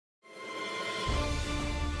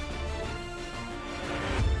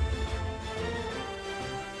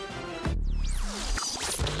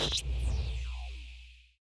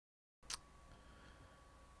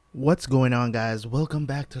What's going on, guys? Welcome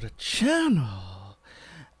back to the channel.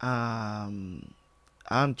 Um,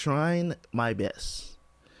 I'm trying my best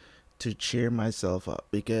to cheer myself up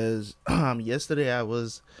because yesterday I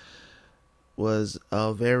was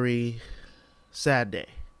a very sad day.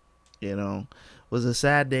 Was a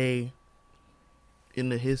sad day in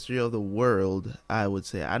the history of the world. I would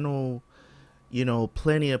say. I know,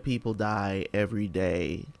 plenty of people die every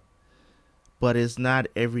day, but it's not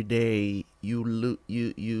every day you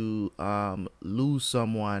lose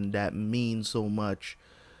someone that means so much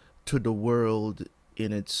to the world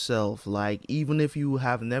in itself. Like, even if you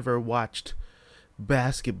have never watched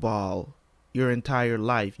basketball your entire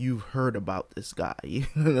life, you've heard about this guy. You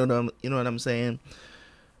know what I'm saying?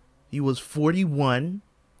 He was 41.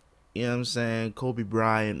 You know what I'm saying? Kobe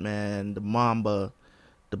Bryant, man, the Mamba,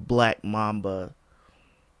 the Black Mamba.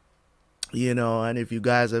 And if you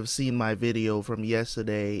guys have seen my video from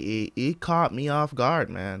yesterday, it caught me off guard,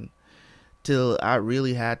 man, till I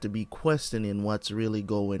really had to be questioning what's really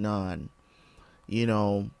going on. you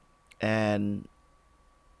know and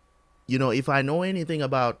if I know anything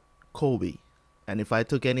about Kobe, and if I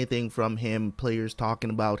took anything from him, players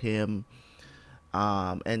talking about him,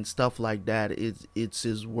 and stuff like that, it's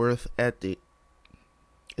his work ethic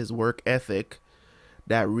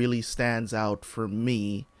that really stands out for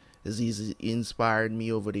me, as he's inspired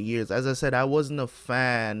me over the years. As I said, I wasn't a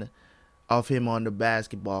fan of him on the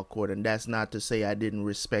basketball court, and that's not to say I didn't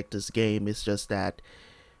respect his game. It's just that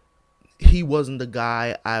he wasn't the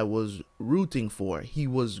guy I was rooting for. He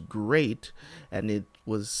was great, and it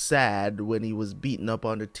was sad when he was beating up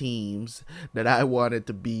on the teams that I wanted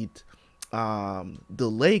to beat. The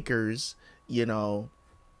Lakers,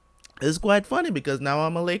 it's quite funny because now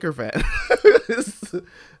I'm a Laker fan. It's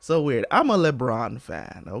so weird. I'm a LeBron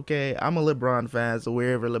fan, okay? I'm a LeBron fan, so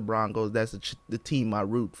wherever LeBron goes, that's the team I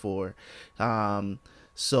root for. But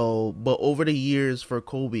over the years for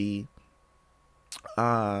Kobe,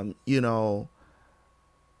 um, you know,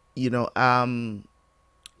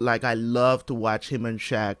 like, I love to watch him and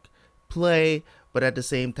Shaq play, but at the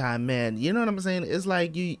same time, man, you know what I'm saying? It's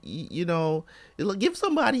like give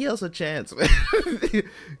somebody else a chance, man.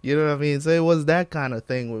 You know what I mean? So it was that kind of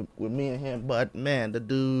thing with me and him. But man, the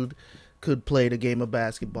dude could play the game of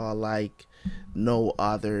basketball like no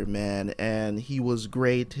other, man, and he was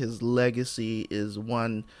great. His legacy is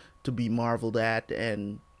one to be marveled at,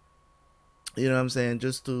 and you know what I'm saying,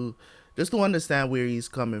 just to understand where he's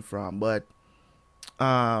coming from. But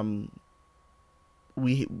um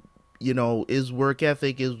we his work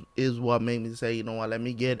ethic is what made me say, you know what, let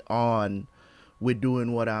me get on with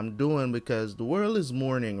doing what I'm doing, because the world is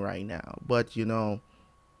mourning right now. But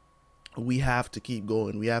we have to keep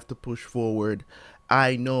going, we have to push forward.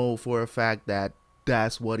 I know for a fact that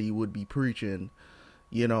that's what he would be preaching,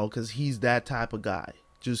 because he's that type of guy.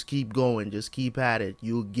 Just keep going, just keep at it,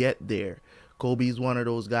 you'll get there. Kobe's one of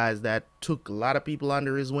those guys that took a lot of people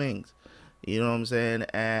under his wings, you know what I'm saying?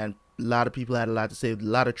 And a lot of people had a lot to say, a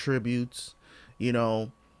lot of tributes, but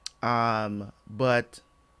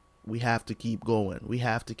we have to keep going. We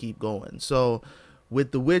have to keep going. So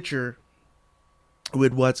with The Witcher,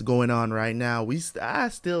 with what's going on right now, I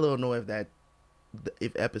still don't know if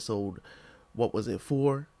episode, what was it,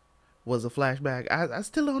 4 was a flashback. I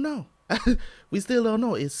still don't know. We still don't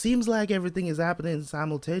know. It seems like everything is happening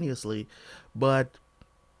simultaneously, but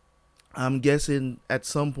I'm guessing at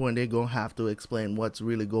some point they're gonna have to explain what's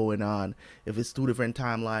really going on. If it's 2 different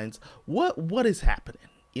timelines, what is happening?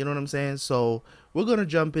 You know what I'm saying? So we're gonna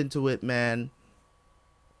jump into it, man.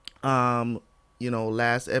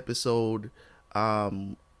 Last episode,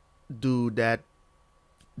 dude that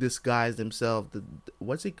disguised himself,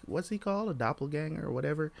 what's he called, a doppelganger or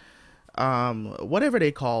whatever, whatever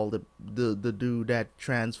they call the dude that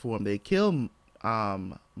transformed. They kill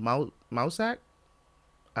Mousak.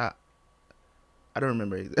 I don't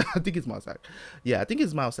remember. I think it's Mousak. Yeah, I think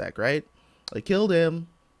it's Mousak, right? They killed him,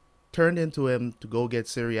 turned into him to go get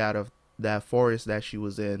Siri out of that forest that she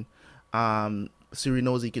was in. Siri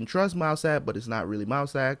knows he can trust Mousak, but it's not really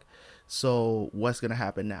Mousak. So what's gonna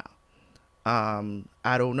happen now?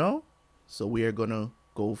 I don't know. So we are gonna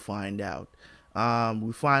go find out.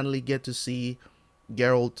 We finally get to see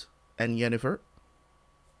Geralt and Yennefer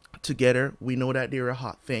together. We know that they're a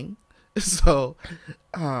hot thing. So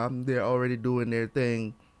they're already doing their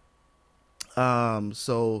thing. I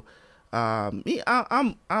love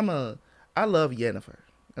Yennefer.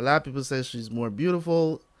 A lot of people say she's more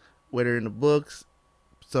beautiful, whether in the books.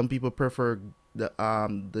 Some people prefer the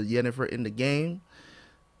Yennefer in the game.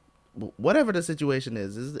 Whatever the situation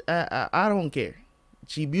I don't care.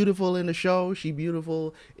 She beautiful in the show, she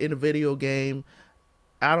beautiful in the video game.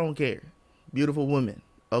 I don't care. Beautiful woman.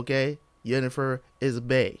 Okay, Yennefer is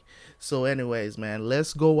bae. So, anyways, man,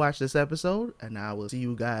 let's go watch this episode, and I will see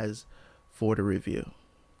you guys for the review.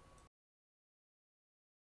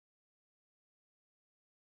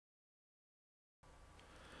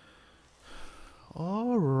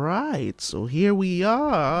 All right, so here we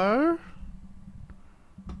are.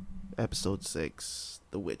 Episode 6,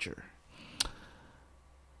 The Witcher.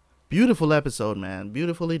 Beautiful episode, man.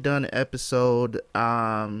 Beautifully done episode.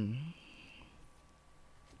 I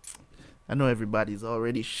know everybody's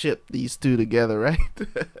already shipped these two together, right?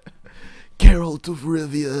 Geralt of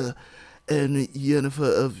Rivia and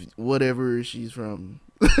Yennefer of whatever she's from.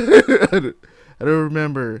 I don't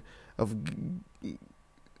remember. I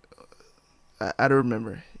don't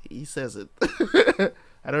remember. He says it.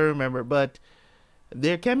 I don't remember, but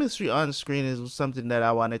their chemistry on screen is something that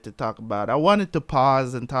I wanted to talk about. I wanted to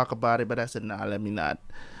pause and talk about it, but I said, nah, let me not.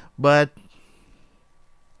 But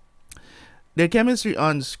their chemistry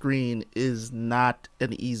on screen is not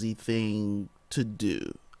an easy thing to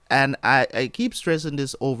do. And I keep stressing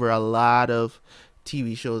this over a lot of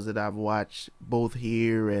TV shows that I've watched, both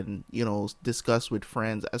here and, discussed with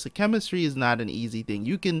friends. As a chemistry is not an easy thing.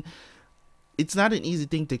 It's not an easy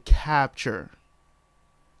thing to capture.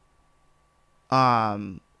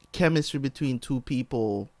 Chemistry between two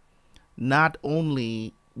people, not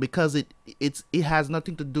only because it has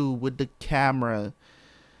nothing to do with the camera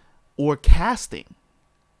or casting.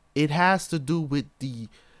 It has to do with the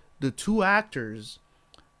two actors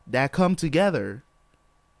that come together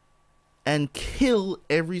and kill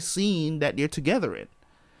every scene that they're together in.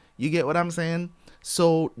 You get what I'm saying?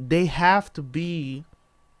 So they have to be,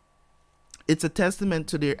 it's a testament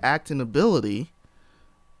to their acting ability.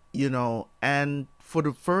 And for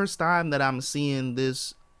the first time that I'm seeing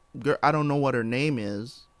this girl, I don't know what her name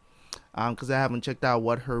is, because I haven't checked out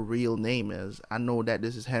what her real name is. I know that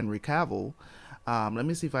this is Henry Cavill. Let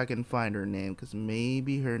me see if I can find her name, because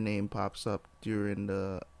maybe her name pops up during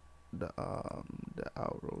the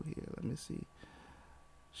outro here. Let me see.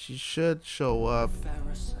 She should show up.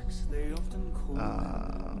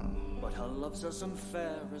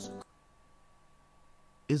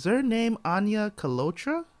 Is her name Anya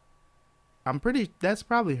Kalotra? That's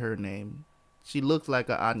probably her name. She looks like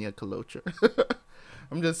a Anya Kalotra.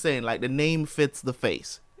 I'm just saying, like, the name fits the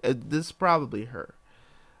face. This is probably her.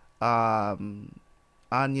 Anya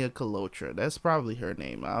Kalotra. That's probably her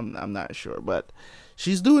name. I'm not sure, but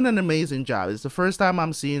she's doing an amazing job. It's the first time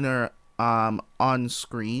I'm seeing her on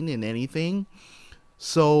screen in anything.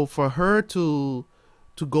 So for her to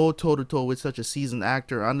go toe to toe with such a seasoned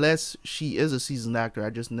actor, unless she is a seasoned actor, I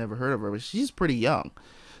just never heard of her, but she's pretty young.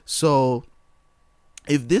 So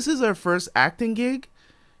if this is her first acting gig,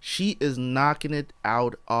 she is knocking it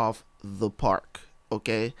out of the park.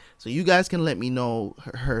 Okay, so you guys can let me know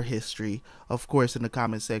her history, of course, in the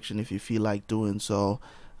comment section if you feel like doing so,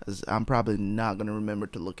 as I'm probably not going to remember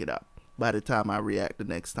to look it up by the time I react the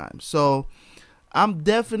next time. So I'm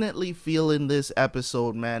definitely feeling this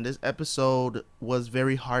episode, man. This episode was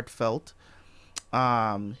very heartfelt.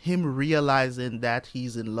 Him realizing that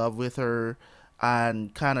he's in love with her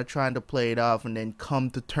and kind of trying to play it off and then come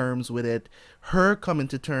to terms with it. Her coming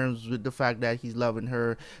to terms with the fact that he's loving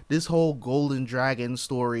her. This whole golden dragon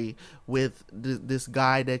story with this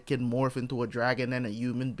guy that can morph into a dragon and a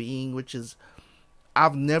human being, which is,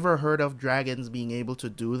 I've never heard of dragons being able to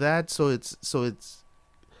do that.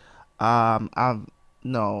 I've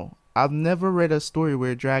never read a story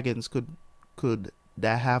where dragons could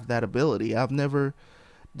that have that ability.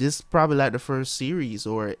 This is probably like the first series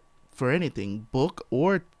or for anything, book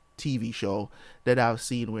or TV show, that I've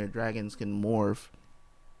seen where dragons can morph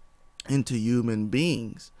into human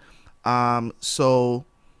beings. So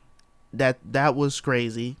that was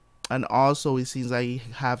crazy. And also it seems like he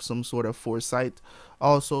have some sort of foresight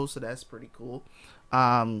also, so that's pretty cool.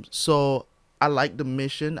 So I like the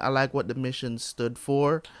mission. I like what the mission stood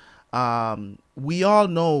for. We all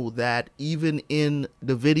know that even in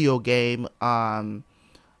the video game,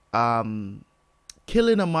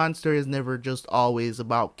 killing a monster is never just always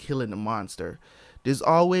about killing a monster. There's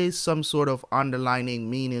always some sort of underlining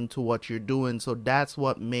meaning to what you're doing. So that's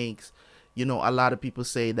what makes, a lot of people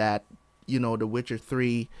say that, The Witcher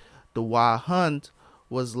 3, the Wild Hunt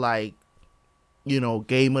was like,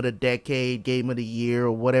 game of the decade, game of the year,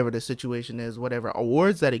 or whatever the situation is, whatever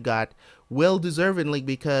awards that it got, well deservingly,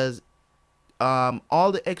 because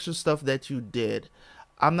all the extra stuff that you did.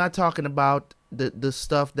 I'm not talking about the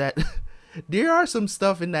stuff that there are some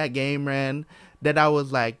stuff in that game, man, that I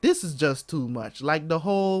was like, this is just too much. Like the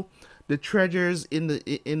whole the treasures in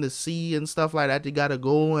the sea and stuff like that. They gotta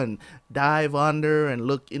go and dive under and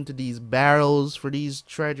look into these barrels for these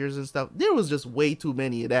treasures and stuff. There was just way too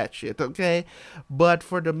many of that shit, okay? But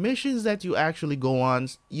for the missions that you actually go on,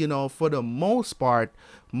 you know, for the most part,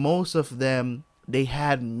 most of them, they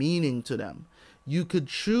had meaning to them. You could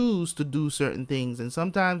choose to do certain things, and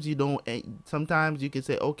sometimes you don't. Sometimes you could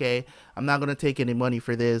say, okay, I'm not going to take any money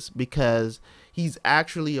for this because he's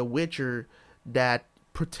actually a witcher that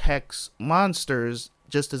protects monsters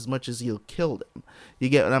just as much as he'll kill them. You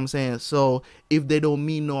get what I'm saying? So if they don't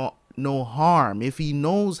mean no harm, if he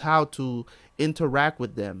knows how to interact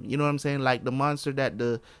with them, you know what I'm saying? Like the monster that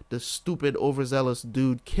the stupid overzealous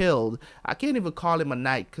dude killed, I can't even call him a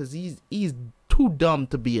knight because he's too dumb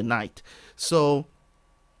to be a knight. So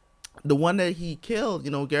the one that he killed,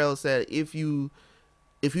 you know, Geralt said if you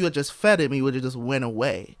had just fed him, he would have just went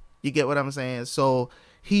away. You get what I'm saying? So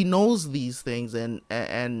he knows these things,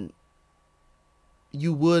 and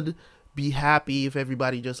you would be happy if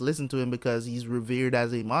everybody just listened to him because he's revered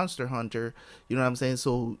as a monster hunter. You know what I'm saying?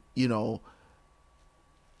 So, you know,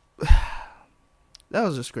 that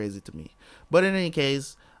was just crazy to me. But in any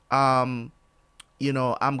case, you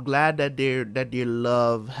know, I'm glad that their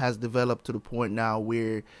love has developed to the point now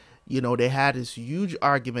where, you know, they had this huge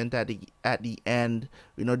argument at the end.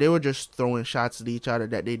 You know, they were just throwing shots at each other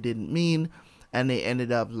that they didn't mean, and they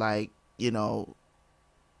ended up like, you know,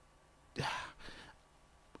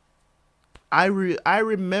 I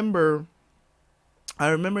remember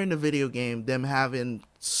in the video game them having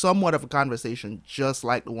somewhat of a conversation just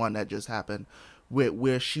like the one that just happened,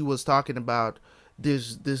 where she was talking about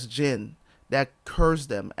this djinn that cursed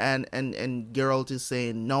them, and Geralt is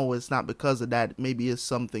saying no, it's not because of that, maybe it's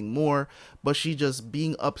something more, but she just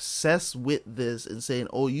being obsessed with this and saying,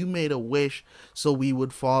 oh, you made a wish so we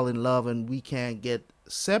would fall in love and we can't get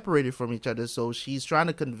separated from each other. So she's trying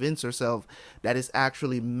to convince herself that it's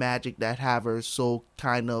actually magic that have her so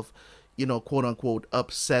kind of, you know, quote unquote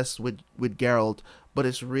obsessed with Geralt, but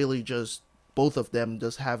it's really just both of them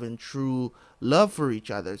just having true love for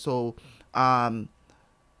each other. So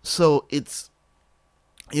so it's,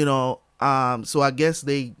 you know, so I guess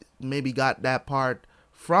they maybe got that part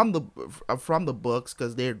from the books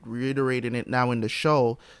because they're reiterating it now in the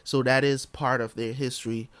show. So that is part of their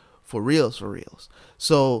history for reals.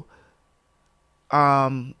 So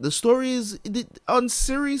the story is on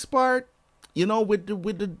Ciri's part, you know, with the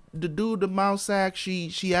dude, the Mousak,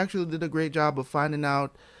 she actually did a great job of finding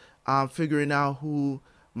out, figuring out who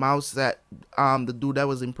Mousak, the dude that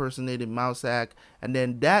was impersonating Mousak, and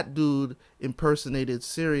then that dude impersonated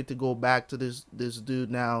Ciri to go back to this dude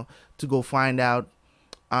now to go find out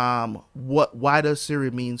why does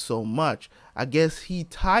Ciri mean so much. I guess he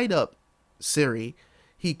tied up Ciri,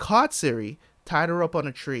 he caught Ciri, tied her up on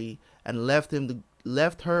a tree, and left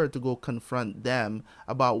her to go confront them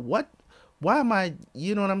about why am I,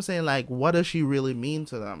 you know what I'm saying, like what does she really mean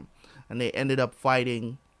to them. And they ended up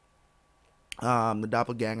fighting the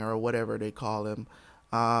doppelganger or whatever they call him,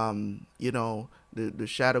 you know, the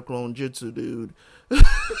shadow clone jutsu dude,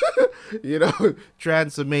 you know,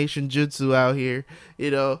 transformation jutsu out here,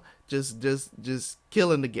 you know, just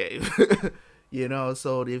killing the game. You know,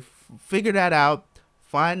 so they figure that out,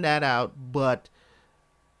 find that out, but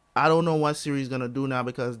I don't know what Ciri's gonna do now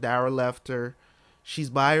because Dara left her.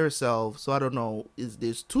 She's by herself, so I don't know.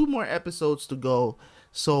 There's 2 more episodes to go.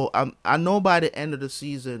 So I know by the end of the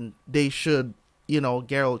season they should, you know,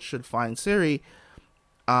 Geralt should find Ciri.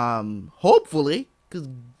 Hopefully, because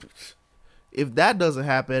if that doesn't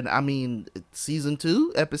happen, I mean, season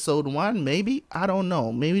 2, episode 1, maybe, I don't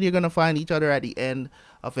know. Maybe they're gonna find each other at the end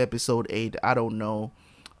of episode 8. I don't know.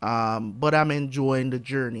 But I'm enjoying the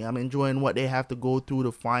journey. I'm enjoying what they have to go through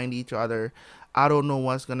to find each other. I don't know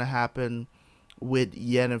what's gonna happen with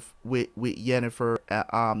Yennefer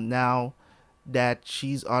now that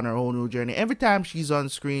she's on her own new journey. Every time she's on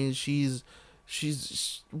screen, she's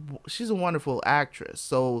a wonderful actress.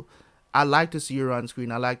 So I like to see her on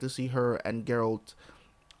screen. I like to see her and Geralt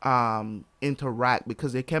interact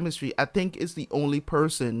because their chemistry, I think, is the only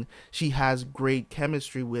person she has great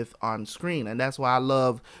chemistry with on screen, and that's why I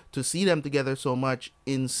love to see them together so much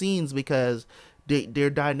in scenes because their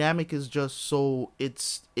dynamic is just so,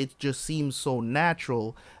 it just seems so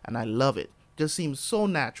natural, and I love it. Just seems so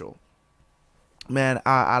natural. Man,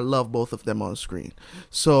 I love both of them on screen.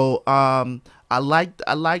 So I liked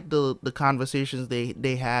the conversations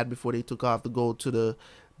they had before they took off to go to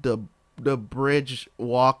the bridge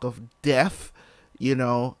walk of death, you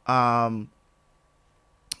know.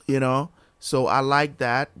 So I like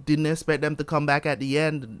that. Didn't expect them to come back at the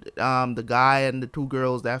end. The guy and the 2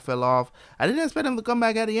 girls that fell off, I didn't expect them to come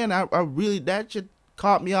back at the end. I really, that shit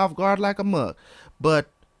caught me off guard like a mug, but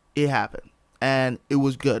it happened and it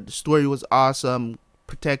was good. The story was awesome.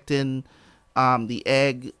 Protecting the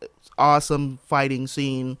egg, awesome fighting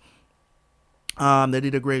scene. They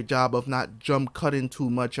did a great job of not jump cutting too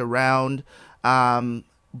much around.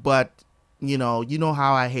 But you know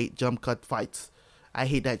how I hate jump cut fights. I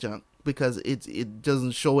hate that junk because it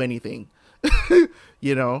doesn't show anything.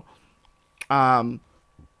 you know.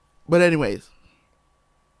 But anyways,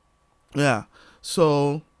 yeah.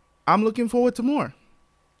 So I'm looking forward to more.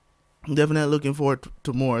 I'm definitely looking forward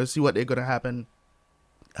to more. See what they're gonna happen,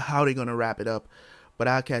 how they're gonna wrap it up. But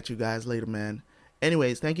I'll catch you guys later, man.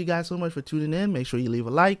 Anyways, thank you guys so much for tuning in. Make sure you leave a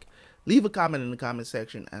like, leave a comment in the comment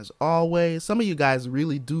section as always. Some of you guys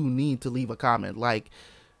really do need to leave a comment, like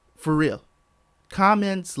for real.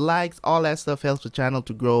 Comments, likes, all that stuff helps the channel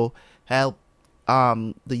to grow, help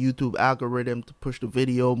the YouTube algorithm to push the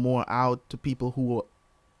video more out to people who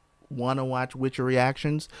want to watch Witcher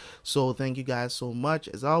reactions. So thank you guys so much.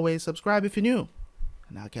 As always, subscribe if you're new.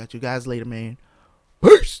 And I'll catch you guys later, man.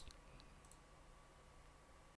 Peace!